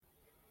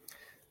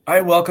All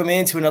right, welcome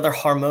into another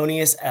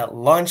Harmonious at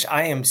Lunch.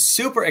 I am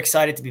super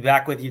excited to be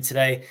back with you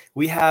today.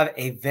 We have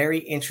a very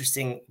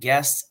interesting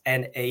guest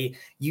and a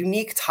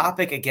unique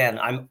topic again.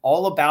 I'm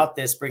all about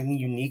this, bringing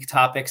unique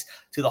topics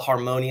to the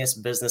harmonious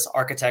business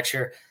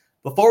architecture.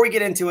 Before we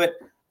get into it,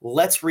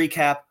 let's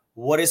recap.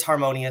 What is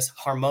harmonious?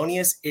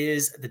 Harmonious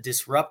is the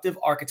disruptive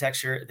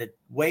architecture, the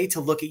way to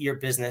look at your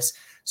business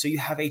so you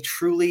have a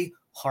truly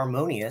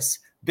harmonious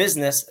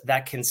business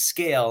that can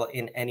scale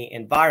in any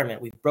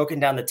environment. We've broken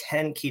down the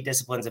 10 key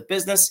disciplines of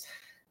business,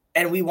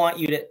 and we want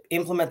you to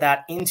implement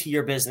that into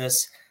your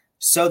business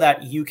so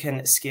that you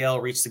can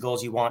scale, reach the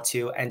goals you want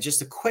to. And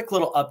just a quick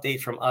little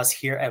update from us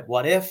here at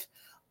What If.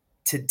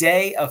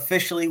 Today,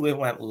 officially, we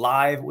went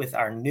live with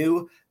our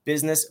new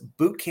business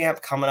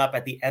bootcamp coming up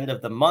at the end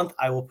of the month.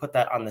 I will put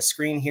that on the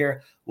screen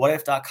here,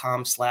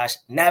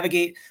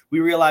 whatif.com/navigate. We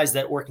realized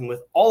that working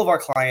with all of our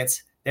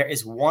clients, there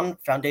is one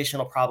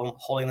foundational problem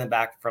holding them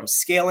back from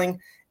scaling,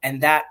 and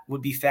that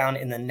would be found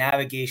in the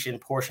navigation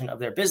portion of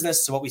their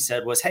business. So what we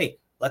said was, hey,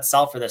 let's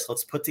solve for this.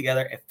 Let's put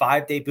together a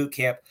 5-day boot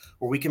camp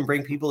where we can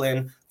bring people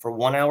in for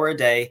 1 hour a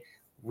day,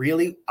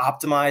 really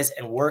optimize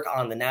and work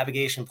on the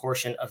navigation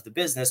portion of the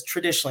business,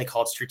 traditionally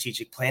called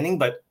strategic planning,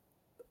 but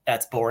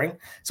that's boring.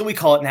 So we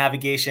call it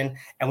navigation,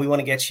 and we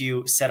want to get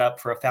you set up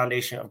for a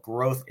foundation of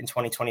growth in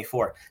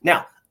 2024.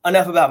 Now,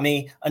 enough about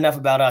me, enough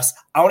about us.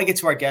 I want to get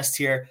to our guest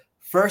here.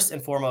 First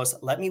and foremost,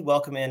 let me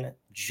welcome in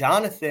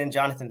Jonathan.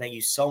 Jonathan, thank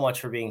you so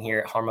much for being here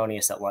at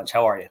Harmonious at Lunch.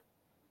 How are you?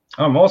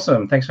 I'm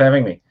awesome. Thanks for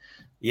having me.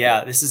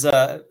 Yeah, this is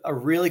a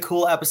really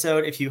cool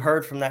episode. If you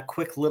heard from that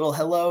quick little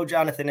hello,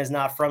 Jonathan is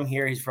not from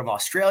here. He's from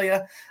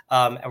Australia,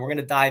 and we're going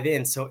to dive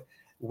in. So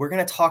we're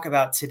going to talk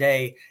about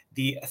today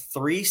the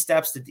 3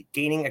 steps to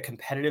gaining a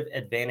competitive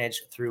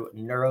advantage through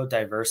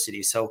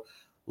neurodiversity. So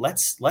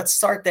let's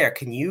start there.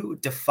 Can you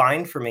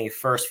define for me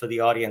first, for the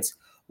audience,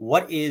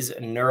 what is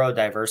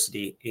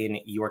neurodiversity in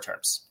your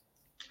terms?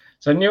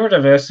 So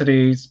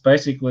neurodiversity is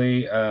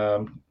basically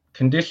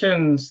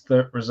conditions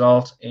that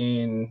result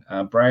in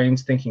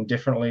brains thinking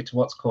differently to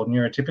what's called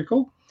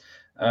neurotypical.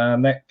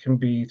 That can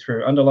be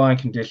through underlying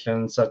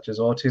conditions such as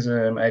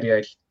autism,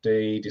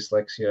 ADHD,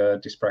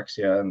 dyslexia,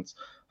 dyspraxia, and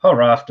a whole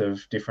raft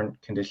of different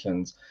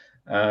conditions.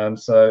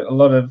 So a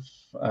lot of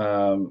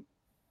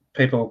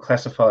people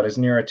classified as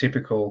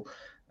neurotypical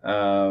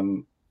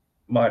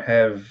might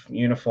have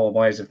uniform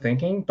ways of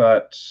thinking,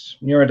 but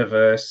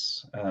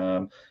neurodiverse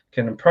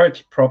can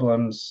approach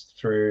problems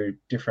through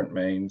different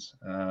means,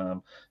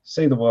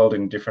 see the world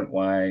in a different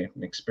way,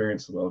 and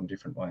experience the world in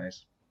different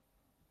ways.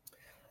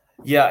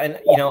 Yeah,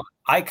 and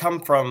I come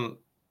from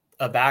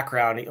a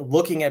background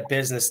looking at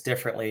business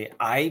differently.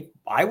 I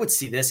would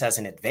see this as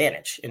an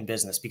advantage in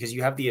business because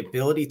you have the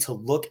ability to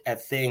look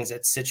at things,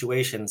 at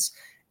situations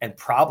and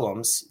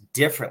problems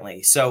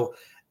differently. So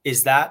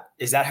is that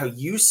how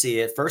you see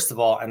it, first of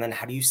all, and then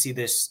how do you see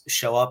this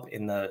show up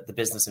in the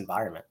business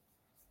environment?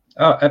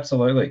 Oh,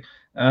 absolutely.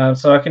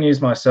 So I can use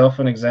myself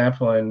an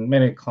example and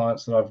many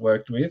clients that I've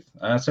worked with.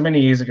 So many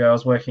years ago, I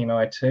was working in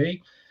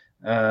IT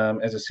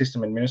as a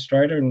system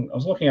administrator, and I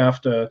was looking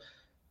after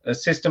a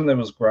system that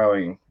was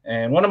growing.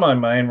 And one of my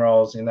main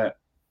roles in that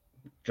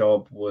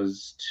job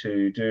was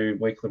to do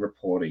weekly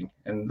reporting,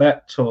 and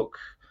that took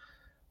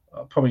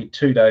probably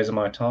 2 days of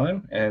my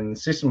time. And the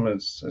system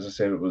was, as I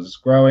said, it was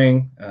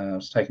growing. It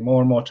was taking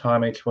more and more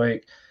time each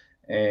week,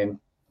 and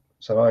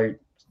so I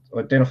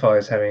identify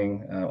as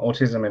having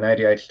autism and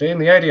ADHD.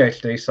 And the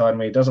ADHD side of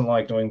me doesn't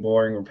like doing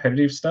boring,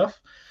 repetitive stuff.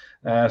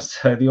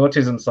 So the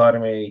autism side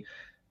of me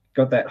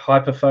got that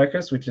hyper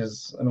focus, which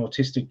is an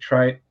autistic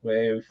trait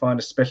where we find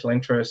a special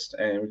interest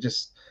and we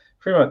just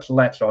pretty much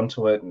latch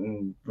onto it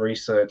and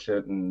research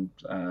it and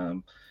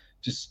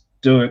just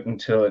do it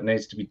until it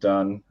needs to be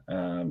done.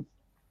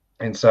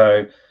 And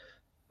so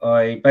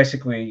I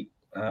basically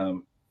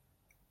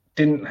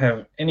didn't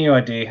have any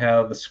idea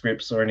how the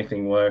scripts or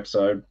anything worked.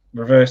 So I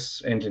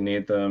reverse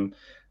engineered them,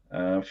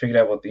 figured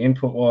out what the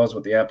input was,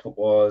 what the output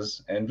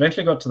was, and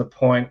eventually got to the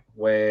point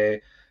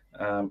where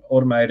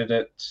automated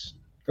it,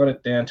 got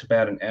it down to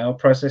about an hour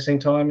processing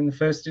time in the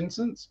first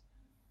instance.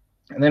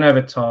 And then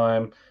over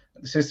time,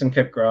 the system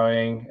kept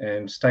growing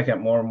and just taking up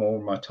more and more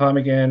of my time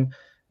again,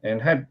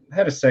 and had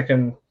a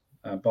second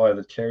bite of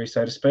the cherry,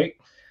 so to speak.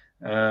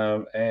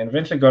 And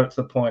eventually got it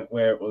to the point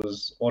where it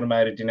was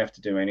automated, didn't have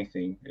to do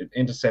anything. It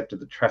intercepted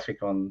the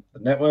traffic on the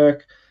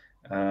network,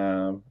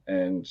 and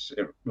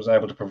it was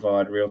able to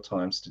provide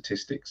real-time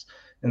statistics.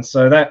 And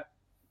so that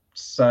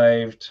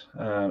saved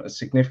a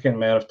significant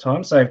amount of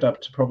time, saved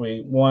up to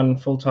probably 1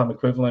 full-time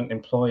equivalent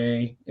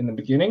employee in the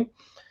beginning.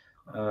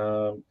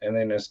 And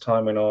then as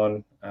time went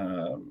on,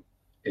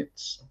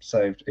 it's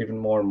saved even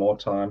more and more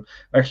time.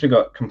 I actually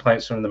got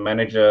complaints from the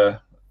manager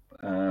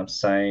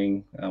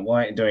saying, why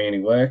aren't you doing any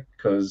work?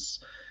 Because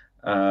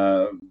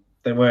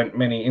there weren't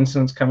many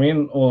incidents coming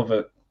in, all of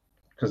it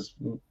because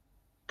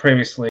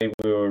previously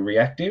we were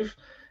reactive.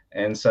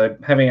 And so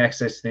having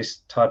access to this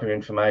type of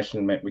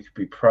information meant we could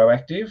be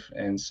proactive,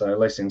 and so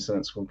less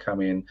incidents would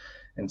come in.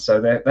 And so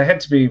there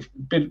had to be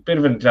a bit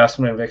of an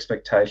adjustment of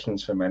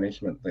expectations for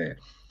management there.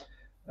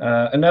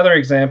 Another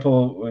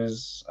example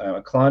was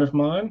a client of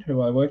mine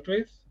who I worked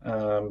with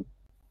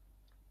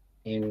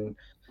in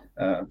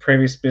a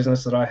previous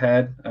business that I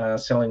had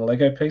selling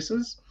Lego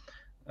pieces.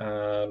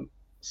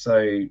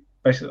 So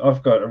basically,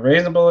 I've got a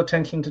reasonable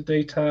attention to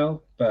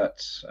detail,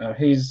 but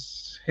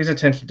his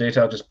attention to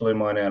detail just blew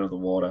mine out of the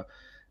water.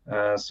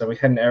 So we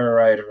had an error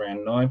rate around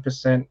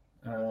 9%,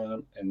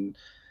 and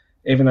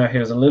even though he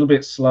was a little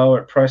bit slow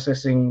at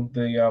processing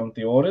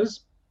the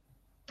orders,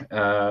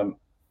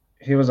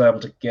 he was able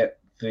to get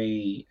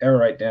the error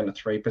rate down to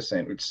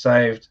 3%, which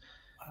saved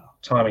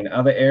time in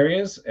other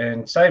areas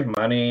and saved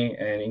money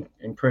and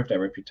improved our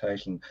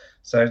reputation.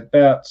 So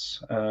about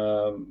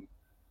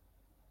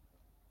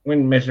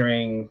when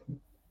measuring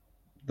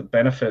the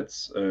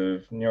benefits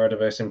of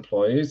neurodiverse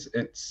employees,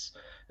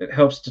 it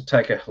helps to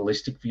take a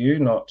holistic view,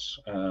 not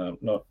a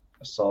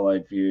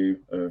siloed view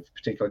of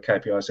particular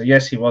KPIs. So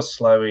yes, he was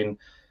slow in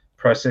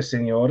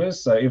processing the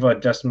orders. So if I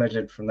just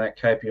measured from that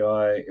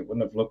KPI, it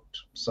wouldn't have looked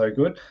so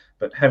good.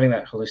 But having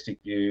that holistic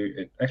view,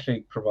 it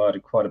actually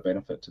provided quite a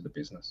benefit to the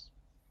business.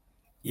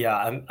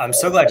 Yeah, I'm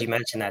so glad you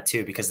mentioned that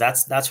too, because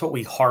that's what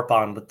we harp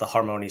on with the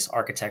harmonious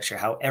architecture,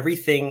 how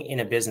everything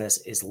in a business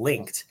is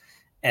linked.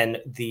 And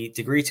the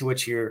degree to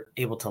which you're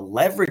able to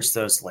leverage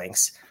those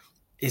links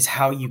is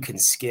how you can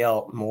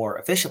scale more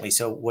efficiently.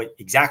 So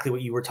exactly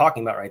what you were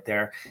talking about right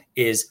there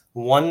is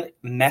one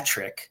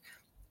metric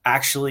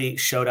actually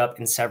showed up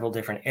in several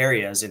different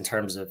areas in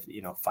terms of,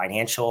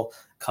 financial,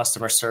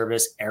 customer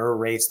service, error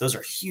rates. Those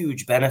are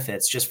huge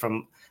benefits just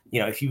from,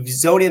 if you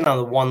zone in on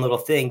the one little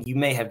thing, you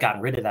may have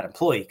gotten rid of that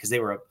employee because they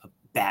were a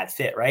bad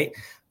fit, right?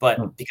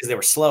 But because they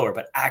were slower,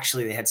 but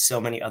actually they had so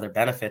many other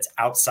benefits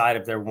outside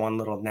of their one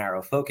little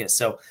narrow focus.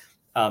 So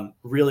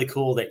really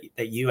cool that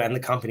you and the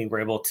company were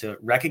able to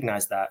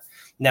recognize that.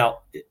 Now,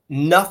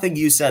 nothing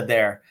you said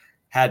there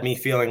had me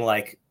feeling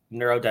like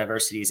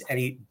neurodiversity is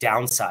any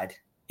downside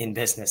in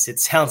business. It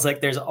sounds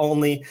like there's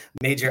only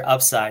major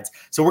upsides.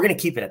 So we're going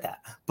to keep it at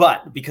that.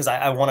 But because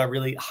I want to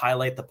really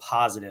highlight the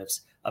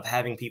positives of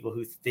having people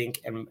who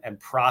think and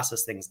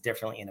process things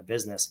differently in a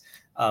business.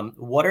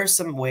 What are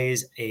some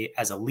ways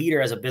as a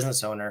leader, as a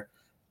business owner,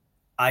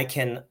 I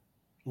can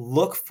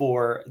look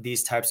for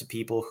these types of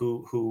people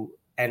who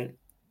and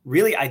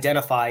really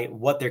identify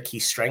what their key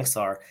strengths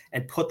are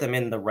and put them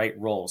in the right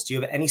roles? Do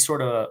you have any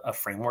sort of a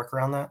framework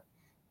around that?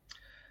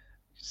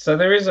 So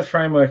there is a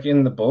framework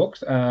in the book.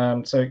 So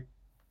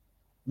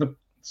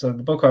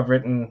the book I've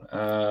written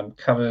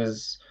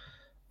covers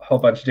a whole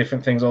bunch of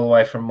different things, all the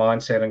way from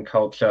mindset and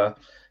culture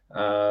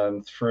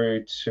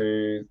through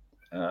to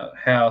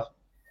how.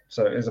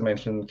 So as I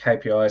mentioned,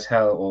 KPIs,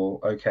 or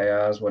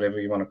OKRs, whatever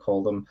you want to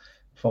call them,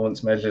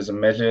 performance measures are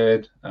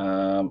measured,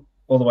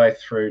 all the way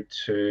through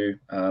to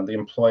the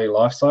employee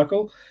life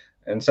cycle.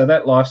 And so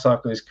that life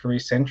cycle is career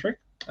centric.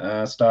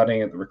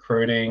 Starting at the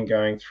recruiting,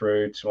 going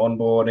through to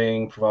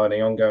onboarding,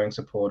 providing ongoing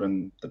support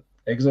and the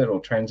exit or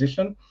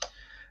transition.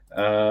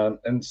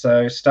 And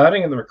so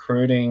starting at the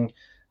recruiting,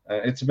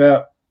 it's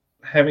about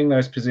having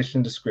those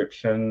position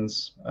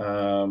descriptions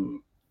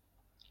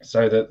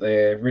so that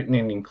they're written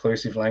in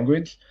inclusive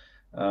language.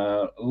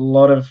 A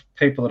lot of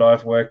people that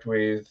I've worked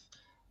with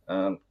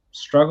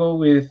struggle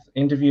with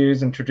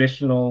interviews and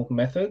traditional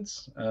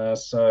methods.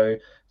 So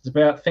it's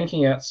about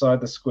thinking outside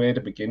the square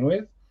to begin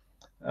with.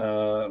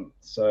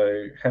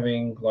 So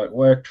having like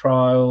work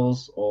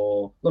trials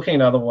or looking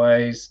at other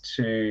ways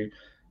to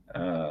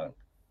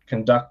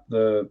conduct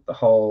the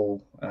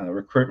whole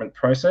recruitment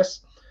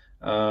process.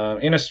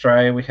 In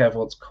Australia, we have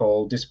what's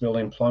called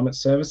disability employment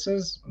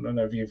services. I don't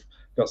know if you've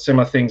got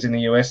similar things in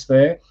the US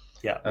there.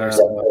 Yeah.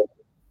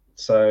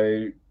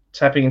 So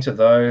tapping into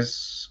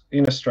those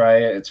in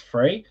Australia, it's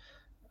free.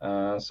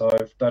 So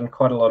I've done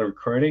quite a lot of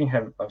recruiting.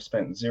 I've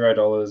spent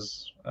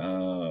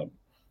 $0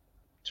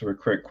 to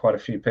recruit quite a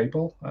few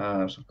people.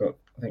 So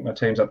I think my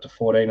team's up to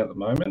 14 at the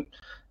moment.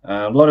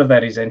 A lot of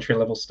that is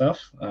entry-level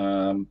stuff.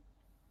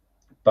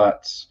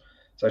 But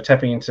so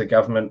tapping into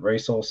government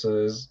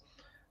resources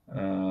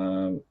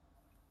so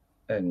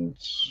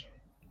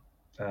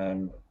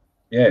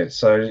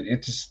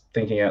it's just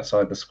thinking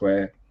outside the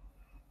square.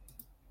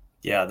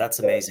 Yeah, that's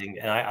amazing.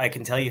 And I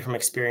can tell you from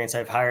experience,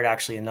 I've hired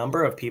actually a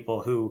number of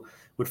people who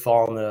would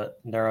fall in the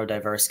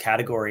neurodiverse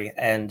category.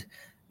 And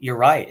you're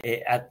right.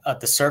 At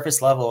the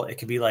surface level, it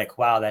could be like,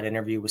 wow, that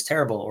interview was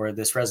terrible, or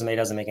this resume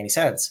doesn't make any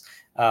sense.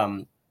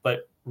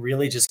 But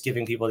really just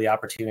giving people the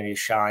opportunity to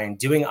shine,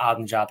 doing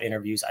on-the-job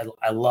interviews.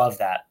 I love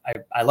that.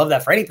 I love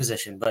that for any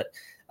position, but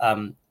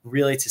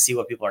really to see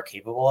what people are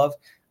capable of.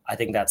 I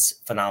think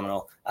that's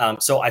phenomenal.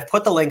 So I've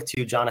put the link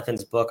to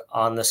Jonathan's book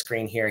on the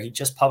screen here. He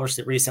just published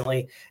it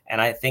recently. And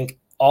I think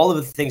all of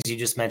the things you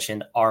just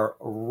mentioned are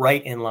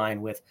right in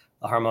line with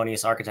the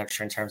harmonious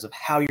architecture in terms of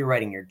how you're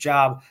writing your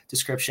job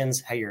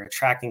descriptions, how you're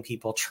attracting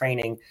people,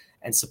 training,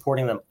 and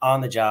supporting them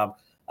on the job.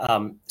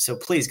 So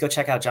please go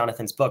check out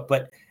Jonathan's book.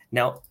 But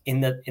now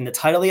in the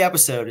title of the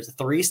episode is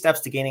 3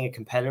 steps to gaining a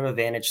competitive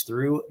advantage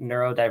through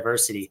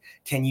neurodiversity.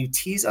 Can you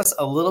tease us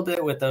a little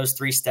bit with those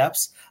 3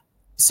 steps?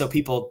 So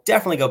people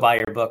definitely go buy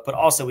your book, but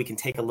also we can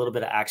take a little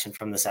bit of action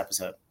from this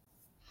episode.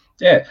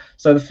 Yeah.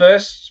 So the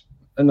first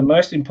and the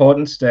most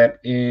important step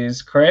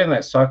is creating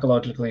that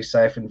psychologically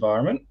safe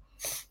environment.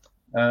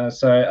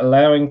 So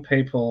allowing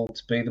people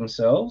to be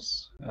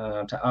themselves,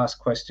 to ask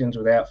questions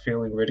without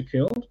feeling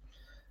ridiculed.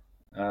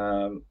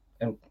 And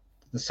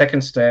the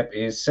second step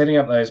is setting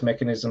up those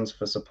mechanisms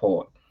for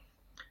support.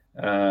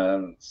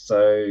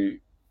 So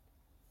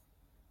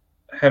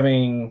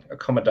having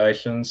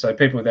accommodations. So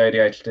people with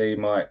ADHD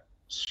might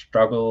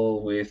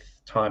struggle with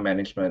time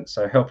management.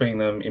 So helping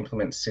them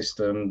implement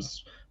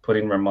systems, put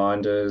in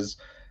reminders,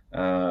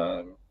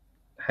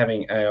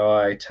 having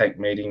AI take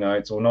meeting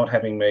notes, or not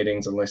having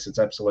meetings unless it's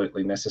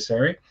absolutely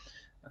necessary.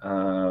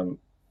 Um,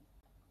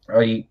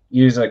 I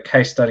use a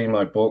case study in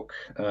my book,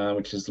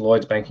 which is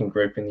Lloyd's Banking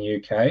Group in the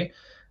UK,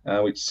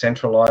 which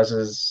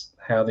centralises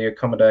how the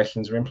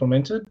accommodations are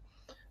implemented.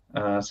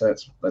 So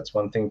that's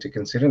one thing to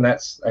consider, and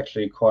that's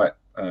actually quite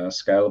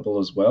scalable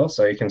as well.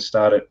 So you can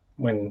start it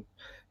when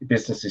your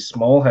business is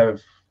small,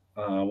 have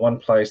one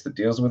place that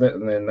deals with it,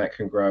 and then that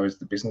can grow as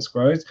the business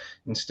grows.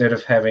 Instead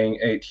of having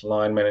each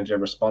line manager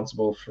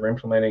responsible for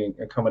implementing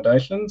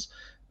accommodations,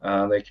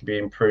 there can be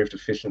improved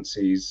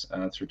efficiencies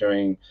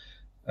through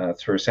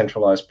a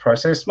centralized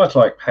process, much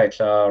like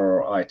HR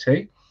or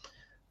IT.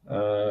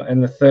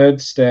 And the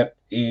third step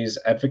is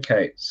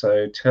advocate.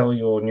 So tell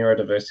your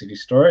neurodiversity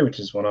story, which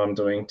is what I'm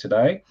doing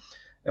today.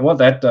 And what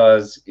that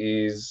does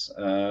is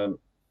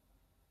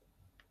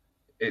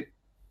it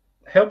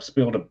helps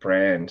build a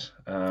brand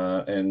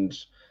and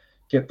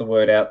get the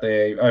word out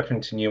there,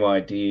 open to new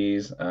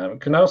ideas.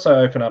 It can also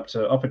open up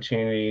to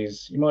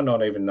opportunities. You might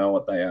not even know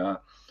what they are.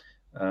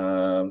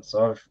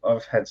 So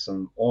I've had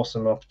some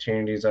awesome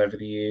opportunities over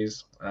the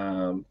years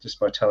just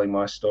by telling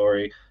my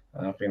story.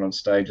 I've been on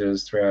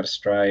stages throughout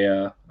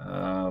Australia.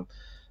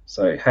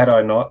 So had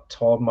I not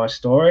told my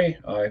story,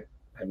 I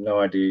have no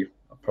idea.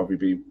 I'd probably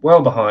be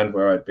well behind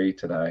where I'd be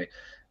today.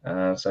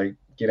 So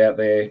get out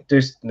there, do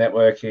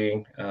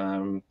networking,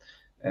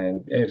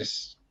 and yeah,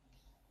 just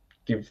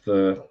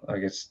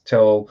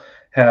tell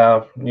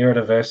how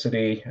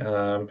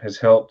neurodiversity has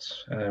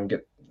helped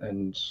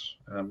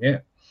yeah.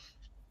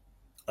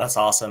 That's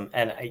awesome.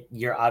 And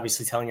you're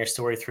obviously telling your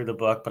story through the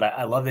book, but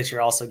I love that you're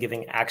also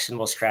giving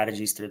actionable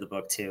strategies through the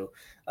book too.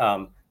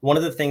 One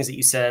of the things that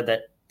you said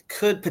that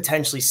could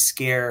potentially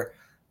scare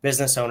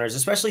business owners,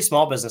 especially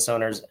small business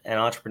owners and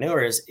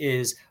entrepreneurs,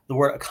 is the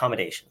word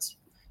accommodations.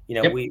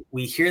 Yep.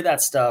 We hear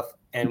that stuff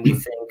and we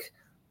think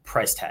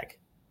price tag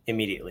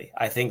immediately.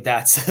 I think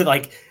that's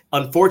like,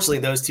 unfortunately,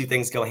 those two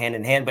things go hand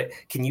in hand. But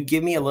can you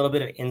give me a little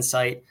bit of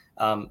insight,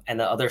 and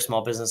the other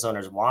small business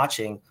owners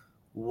watching,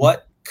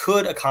 what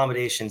could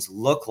accommodations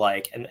look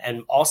like?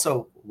 And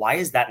also, why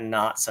is that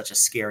not such a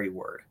scary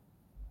word?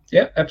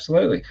 Yeah,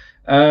 absolutely.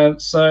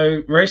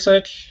 So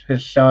research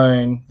has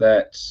shown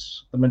that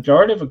the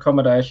majority of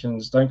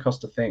accommodations don't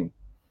cost a thing.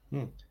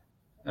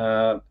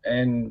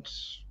 And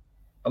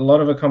a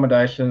lot of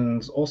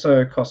accommodations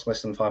also cost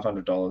less than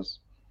 $500.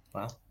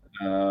 Wow.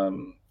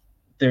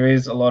 There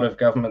is a lot of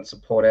government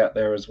support out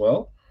there as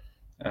well.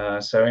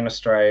 So in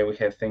Australia, we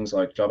have things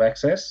like Job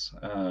Access.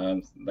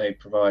 They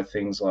provide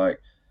things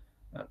like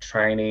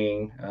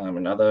training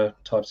and other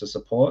types of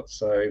support.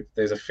 So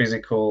there's a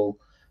physical,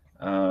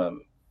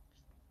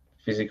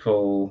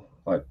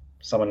 like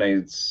someone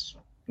needs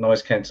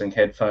noise cancelling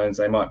headphones,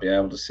 they might be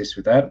able to assist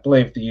with that. I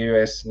believe the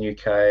US and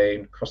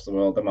UK, across the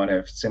world, they might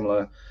have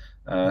similar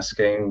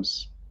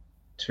schemes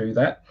to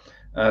that.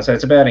 So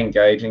it's about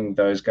engaging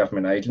those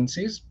government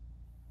agencies.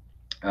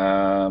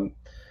 So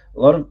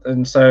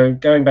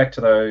going back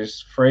to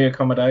those free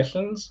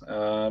accommodations,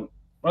 one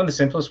of the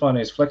simplest one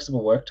is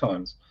flexible work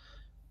times.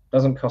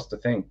 Doesn't cost a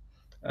thing.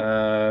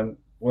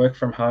 Work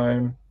from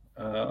home,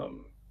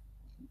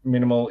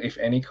 minimal, if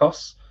any,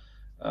 costs.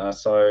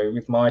 So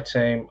with my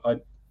team, I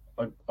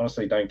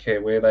honestly don't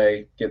care where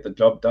they get the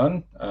job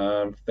done.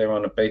 If they're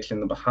on a beach in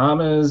the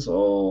Bahamas,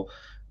 or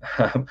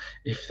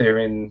if they're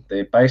in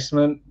their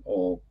basement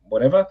or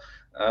whatever.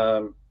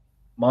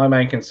 My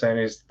main concern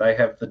is they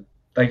get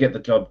the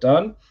job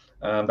done.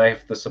 They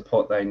have the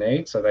support they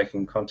need, so they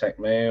can contact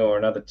me or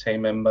another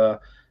team member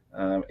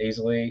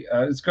easily.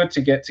 It's good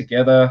to get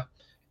together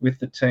with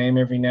the team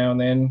every now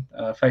and then,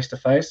 face to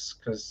face,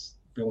 because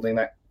building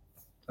that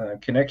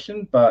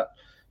connection. But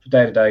for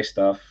day-to-day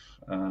stuff,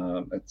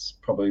 it's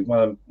probably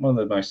one of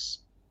the most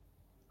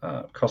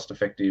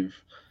cost-effective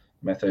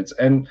methods.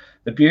 And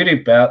the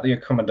beauty about the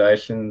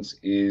accommodations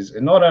is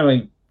it not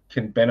only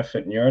can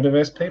benefit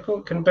neurodiverse people,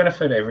 it can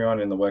benefit everyone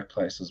in the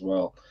workplace as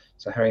well.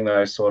 So having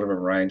those sort of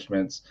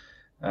arrangements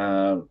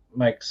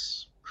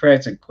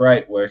creates a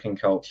great working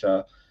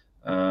culture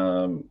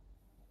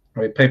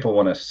where people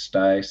want to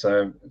stay.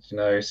 So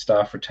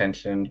staff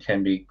retention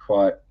can be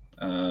quite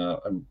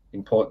an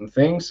important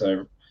thing.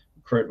 So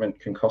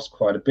recruitment can cost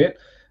quite a bit.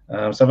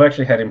 So I've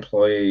actually had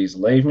employees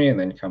leave me and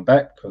then come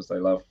back because they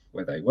love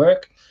where they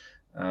work.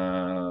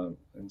 And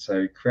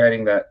so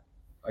creating that,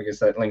 I guess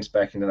that links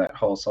back into that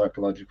whole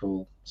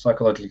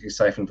psychologically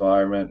safe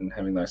environment and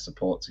having those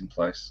supports in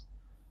place.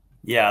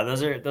 Yeah,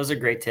 those are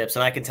great tips.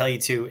 And I can tell you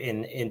too,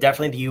 in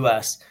definitely the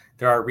US,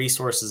 there are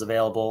resources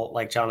available.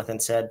 Like Jonathan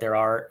said, there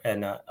are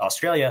in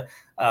Australia,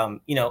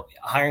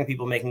 hiring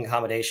people, making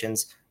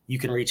accommodations. You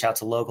can reach out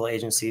to local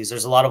agencies.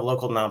 There's a lot of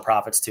local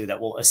nonprofits too that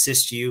will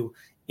assist you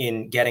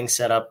in getting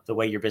set up the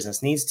way your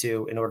business needs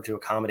to in order to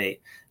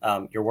accommodate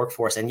your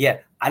workforce. And yeah,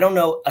 I don't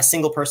know a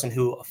single person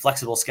who a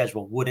flexible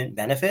schedule wouldn't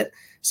benefit.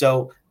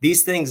 So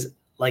these things,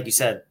 like you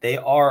said, they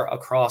are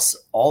across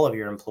all of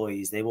your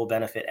employees. They will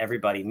benefit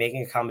everybody.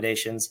 Making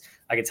accommodations,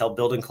 I can tell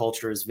building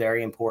culture is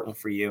very important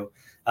for you.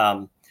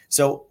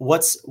 So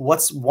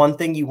what's one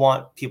thing you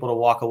want people to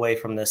walk away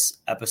from this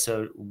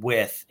episode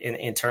with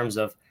in terms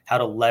of how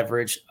to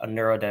leverage a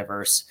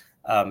neurodiverse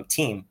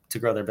team to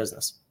grow their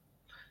business?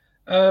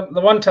 The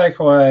one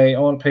takeaway I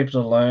want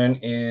people to learn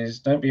is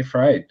don't be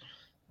afraid.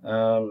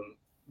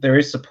 There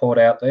is support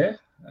out there.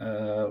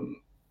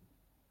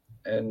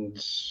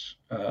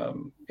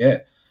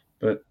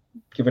 But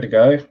give it a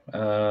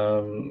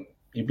go.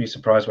 You'd be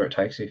surprised where it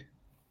takes you.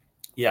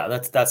 Yeah,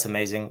 that's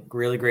amazing.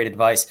 Really great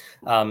advice.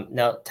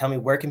 Now, tell me,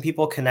 where can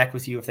people connect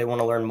with you if they want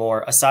to learn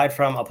more? Aside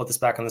from, I'll put this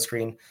back on the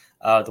screen.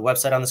 The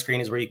website on the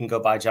screen is where you can go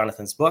buy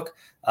Jonathan's book.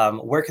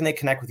 Where can they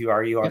connect with you?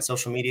 Are you on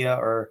social media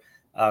or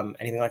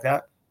anything like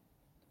that?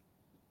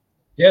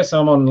 Yeah,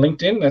 so I'm on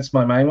LinkedIn. That's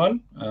my main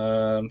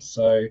one.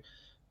 So I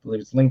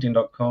believe it's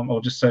linkedin.com,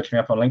 or just search me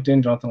up on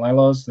LinkedIn, Jonathan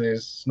Laylaws.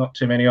 There's not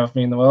too many of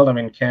me in the world. I'm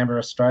in Canberra,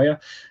 Australia.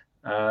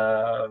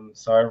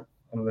 So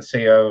I'm the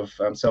CEO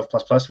of Self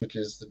Plus Plus, which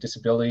is the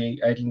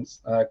disability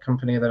agents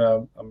company that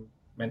I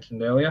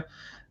mentioned earlier.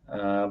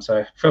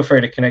 So feel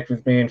free to connect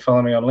with me and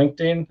follow me on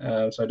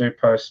LinkedIn. So I do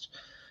post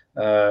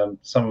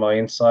some of my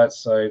insights.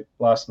 So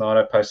last night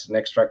I posted an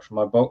extract from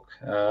my book,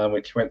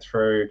 which went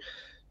through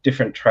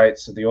different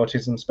traits of the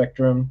autism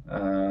spectrum.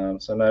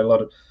 So I know a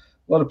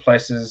lot of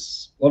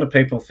places, a lot of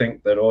people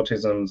think that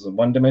autism is a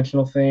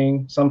one-dimensional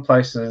thing. Some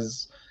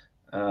places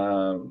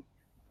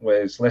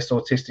where it's less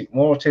autistic,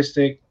 more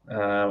autistic.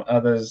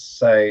 Others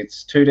say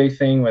it's 2D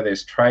thing where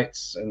there's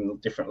traits and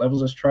different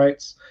levels of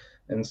traits.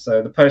 And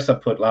so the post I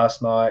put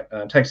last night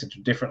takes it to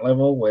a different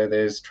level where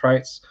there's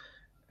traits,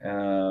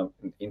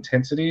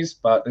 intensities,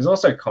 but there's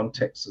also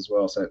context as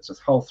well. So it's a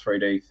whole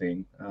 3D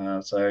thing.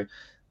 So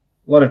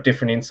a lot of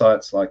different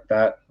insights like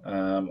that.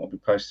 I'll be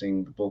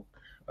posting the book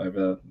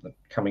over the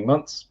coming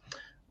months.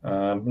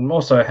 I'm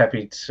also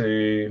happy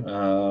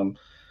to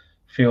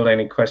field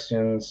any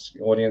questions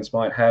the audience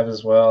might have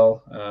as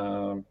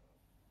well.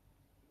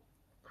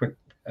 Quick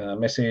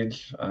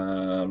message,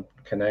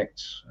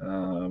 connect,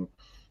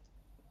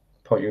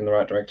 point you in the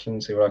right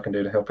direction, see what I can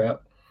do to help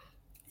out.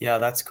 Yeah,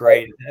 that's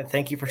great.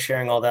 Thank you for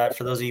sharing all that.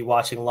 For those of you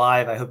watching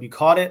live, I hope you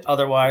caught it.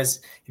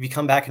 Otherwise, if you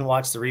come back and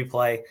watch the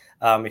replay,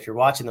 if you're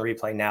watching the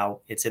replay now,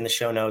 it's in the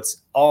show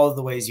notes, all of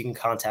the ways you can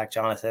contact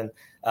Jonathan.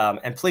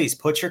 And please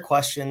put your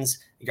questions,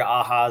 your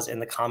ahas in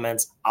the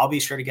comments. I'll be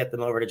sure to get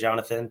them over to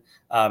Jonathan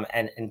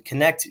and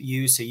connect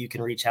you so you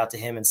can reach out to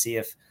him and see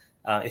if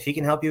he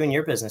can help you in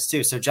your business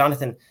too. So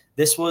Jonathan,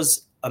 this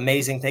was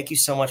amazing. Thank you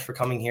so much for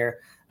coming here.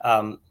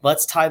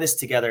 Let's tie this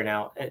together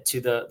now to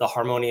the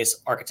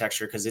harmonious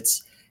architecture, because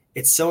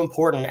it's so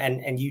important.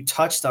 And you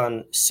touched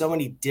on so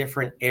many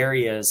different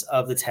areas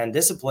of the 10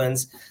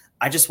 disciplines.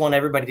 I just want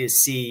everybody to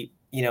see,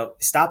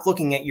 stop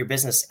looking at your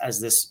business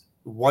as this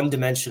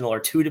one-dimensional or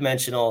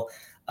two-dimensional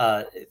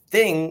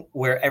thing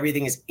where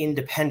everything is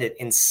independent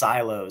in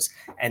silos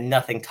and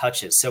nothing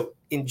touches. So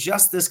in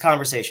just this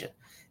conversation,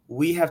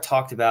 we have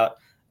talked about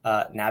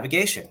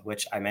navigation,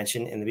 which I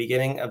mentioned in the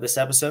beginning of this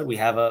episode. We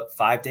have a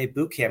 5-day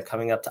boot camp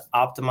coming up to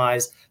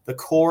optimize the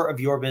core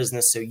of your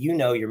business. So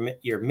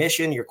your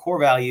mission, your core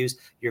values,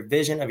 your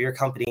vision of your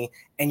company,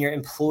 and your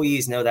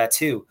employees know that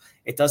too.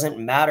 It doesn't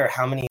matter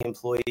how many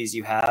employees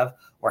you have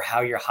or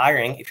how you're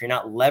hiring if you're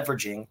not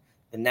leveraging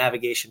the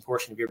navigation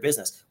portion of your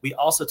business. We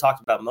also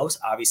talked about, most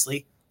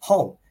obviously,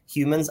 home.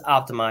 Humans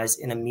optimize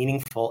in a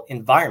meaningful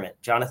environment.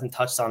 Jonathan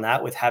touched on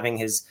that with having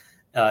his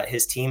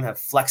team have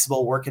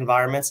flexible work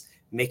environments,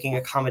 making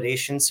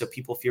accommodations so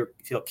people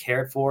feel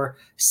cared for,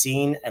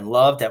 seen, and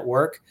loved at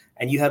work.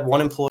 And you had one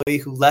employee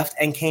who left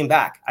and came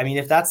back. I mean,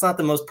 if that's not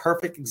the most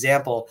perfect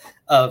example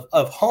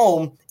of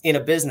home in a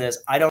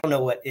business, I don't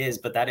know what is,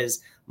 but that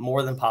is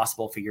more than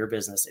possible for your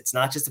business. It's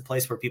not just a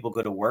place where people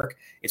go to work.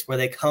 It's where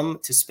they come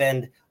to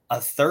spend a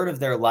third of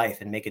their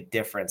life and make a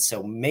difference.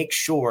 So make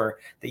sure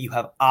that you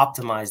have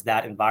optimized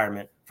that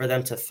environment for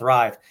them to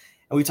thrive.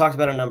 And we talked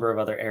about a number of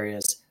other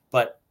areas,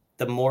 but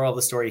the moral of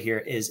the story here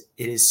is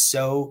it is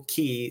so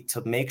key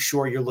to make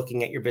sure you're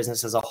looking at your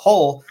business as a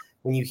whole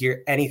when you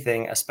hear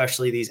anything,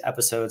 especially these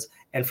episodes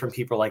and from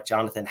people like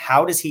Jonathan.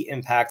 How does he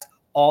impact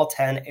all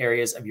 10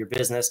 areas of your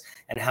business?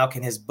 And how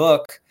can his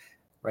book,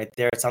 right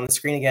there, it's on the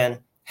screen again,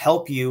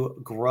 help you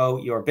grow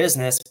your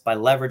business by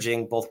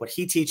leveraging both what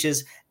he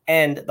teaches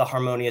and the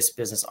harmonious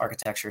business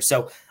architecture?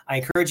 So I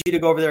encourage you to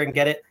go over there and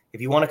get it.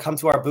 If you want to come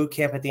to our boot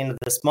camp at the end of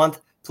this month,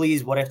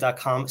 please,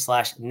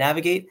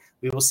 whatif.com/navigate.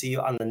 We will see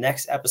you on the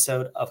next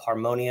episode of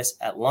Harmonious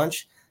at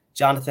Lunch.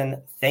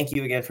 Jonathan, thank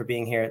you again for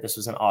being here. This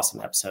was an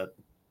awesome episode.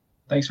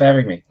 Thanks for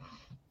having me.